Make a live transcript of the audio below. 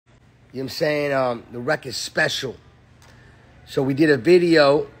You know what I'm saying? The record's special. So we did a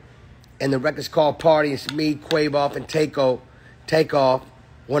video, and the record's called Party. It's me, Quavo, and Takeoff,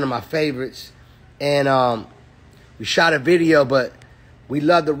 one of my favorites. And we shot a video, but we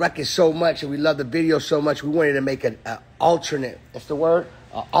love the record so much, and we love the video so much, we wanted to make an alternate, that's the word?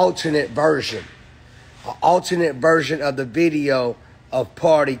 An alternate version. An alternate version of the video of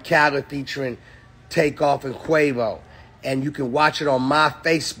Party, Khaled featuring Takeoff and Quavo. And you can watch it on my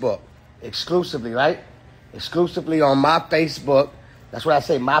Facebook. Exclusively, right? Exclusively on my Facebook. That's what I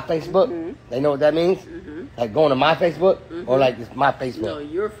say, my Facebook. Mm-hmm. They know what that means? Mm-hmm. Like going to my Facebook? Mm-hmm. Or like it's my Facebook? No,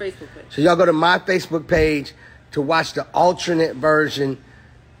 your Facebook page. So y'all go to my Facebook page to watch the alternate version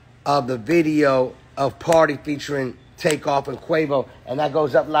of the video of Party featuring Takeoff and Quavo. And that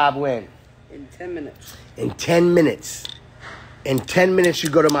goes up live when? In 10 minutes. In 10 minutes. In 10 minutes, you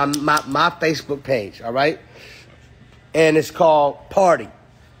go to my Facebook page, all right? And it's called Party.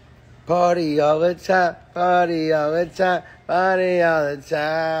 Party all the time, party all the time, party all the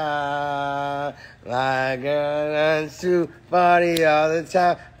time. My girl wants to party all the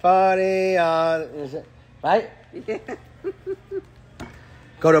time, party all the time. Right? Yeah.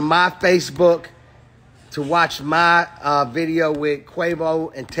 Go to my Facebook to watch my video with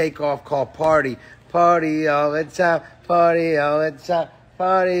Quavo and Takeoff called Party. Party all the time, party all the time,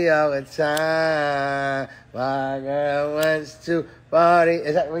 party all the time. My girl wants to party.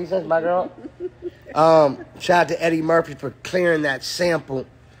 Is that what he says, my girl? Shout out to Eddie Murphy for clearing that sample,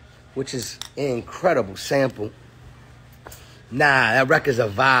 which is an incredible sample. Nah, that record's a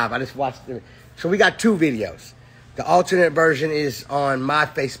vibe. I just watched it. So we got two videos. The alternate version is on my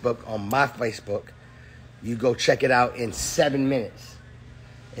Facebook. On my Facebook. You go check it out in 7 minutes.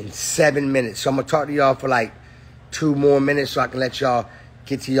 In 7 minutes. So I'm going to talk to y'all for like 2 more minutes so I can let y'all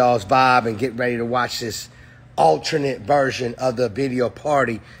get to y'all's vibe and get ready to watch this alternate version of the video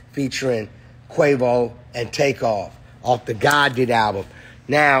Party featuring Quavo and Takeoff off the God Did album.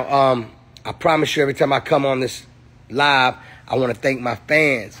 Now, I promise you every time I come on this live, I want to thank my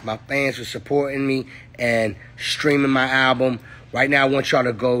fans. My fans for supporting me and streaming my album. Right now, I want y'all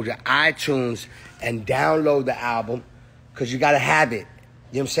to go to iTunes and download the album because you got to have it. You know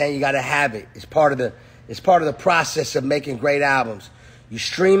what I'm saying? You got to have it. It's part of the process of making great albums. You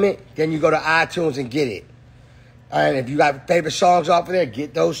stream it, then you go to iTunes and get it. And if you got favorite songs off of there,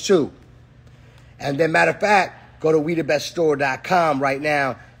 get those too. And then, matter of fact, go to WeTheBestStore.com right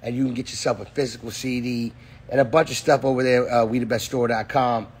now, and you can get yourself a physical CD and a bunch of stuff over there,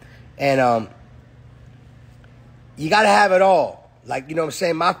 WeTheBestStore.com. And you got to have it all. Like, you know what I'm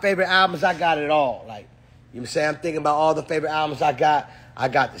saying? My favorite albums, I got it all. Like, you know what I'm saying? I'm thinking about all the favorite albums I got. I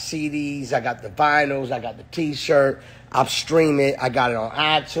got the CDs, I got the vinyls, I got the T-shirt. I'm streaming it. I got it on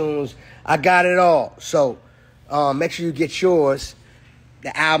iTunes. I got it all. So, make sure you get yours.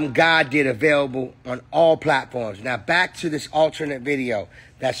 The album God Did available on all platforms. Now back to this alternate video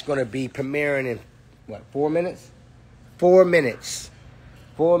that's going to be premiering in, what, 4 minutes? 4 minutes.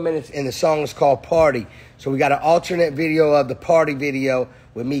 4 minutes, and the song is called Party. So we got an alternate video of the Party video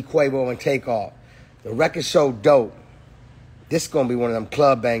with me, Quavo, and Takeoff. The record's so dope. This is going to be one of them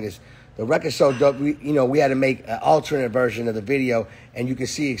club bangers. The record's so dope, we had to make an alternate version of the video, and you can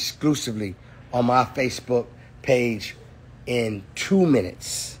see exclusively on my Facebook page in 2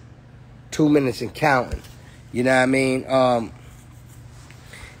 minutes. 2 minutes and counting. You know what I mean?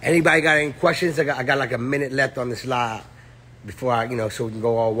 Anybody got any questions? I got like a minute left on this live before so we can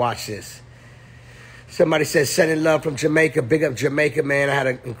go all watch this. Somebody says, sending love from Jamaica. Big up Jamaica, man.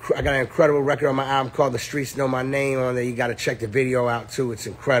 I got an incredible record on my album called The Streets Know My Name on there. You got to check the video out, too. It's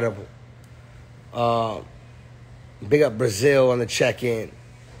incredible. Big up Brazil on the check-in.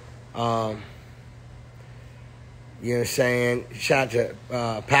 You know what I'm saying? Shout out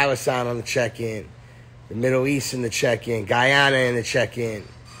to Palestine on the check-in. The Middle East in the check-in. Guyana in the check-in.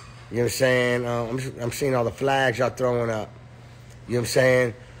 You know what I'm saying? I'm seeing all the flags y'all throwing up. You know what I'm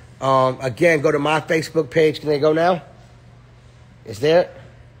saying? Again, go to my Facebook page. Can they go now? It's there?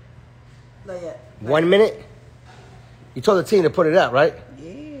 Not yet. 1 minute? You told the team to put it up, right?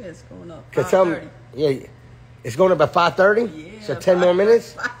 Yeah, it's going up. Tell me, yeah, it's going up at 5:30? Yeah. So 10 more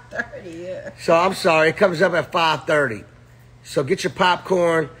minutes? 5:30, yeah. So I'm sorry, it comes up at 5:30. So get your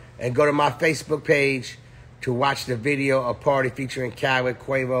popcorn and go to my Facebook page to watch the video of Party featuring Khaled,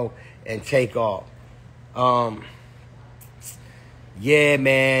 Quavo, and Takeoff. Yeah,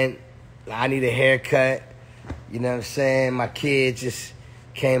 man, I need a haircut. You know what I'm saying? My kid just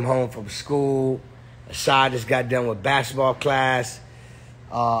came home from school. Asad just got done with basketball class.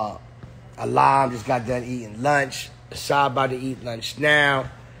 Alam just got done eating lunch. Asad about to eat lunch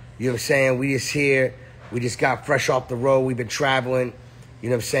now. You know what I'm saying? We just here. We just got fresh off the road. We've been traveling You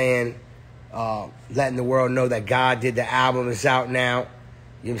know what I'm saying? Letting the world know that God did the album. It's out now. You know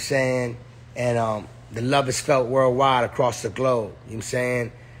what I'm saying? And the love is felt worldwide across the globe. You know what I'm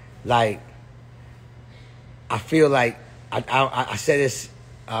saying? Like, I feel like, I said this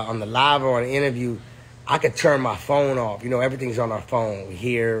on the live or on the interview, I could turn my phone off. You know, everything's on our phone. We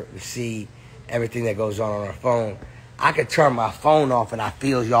hear, we see everything that goes on our phone. I could turn my phone off and I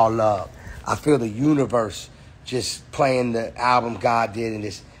feel y'all love. I feel the universe just playing the album God did and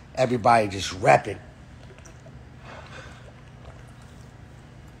just everybody just repping.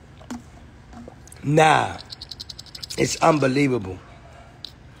 Nah, it's unbelievable.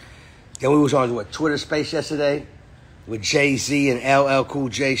 Then we was on Twitter Space yesterday with Jay-Z and LL Cool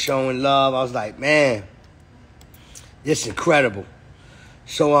J showing love. I was like, man, this is incredible.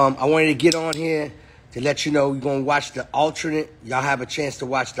 So I wanted to get on here to let you know we're going to watch the alternate. Y'all have a chance to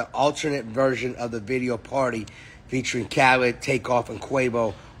watch the alternate version of the video party featuring Khaled, Takeoff, and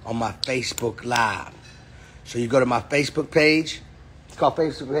Quavo on my Facebook Live. So you go to my Facebook page. It's called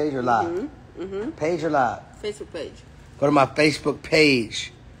Facebook page or live? Page or live? Facebook page. Go to my Facebook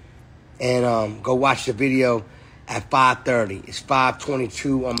page and go watch the video at 5:30. It's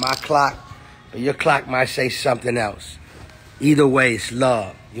 5:22 on my clock, but your clock might say something else. Either way, it's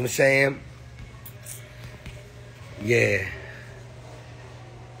love. You know what I'm saying? Yeah.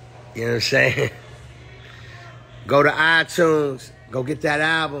 You know what I'm saying? Go to iTunes. Go get that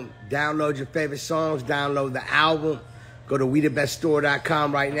album. Download your favorite songs. Download the album. Go to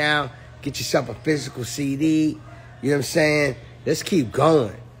WeTheBestStore.com right now. Get yourself a physical CD. You know what I'm saying? Let's keep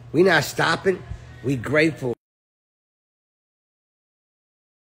going. We not stopping. We grateful.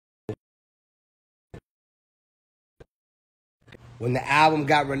 When the album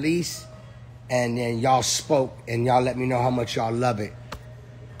got released and then y'all spoke and y'all let me know how much y'all love it,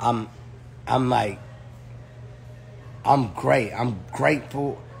 I'm like, I'm great. I'm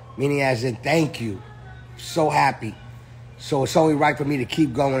grateful, meaning as in thank you. So happy. So it's only right for me to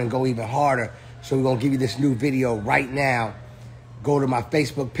keep going and go even harder. So we're going to give you this new video right now. Go to my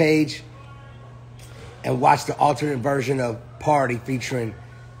Facebook page and watch the alternate version of Party featuring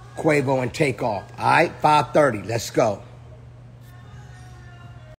Quavo and Takeoff. All right? 5:30. Let's go.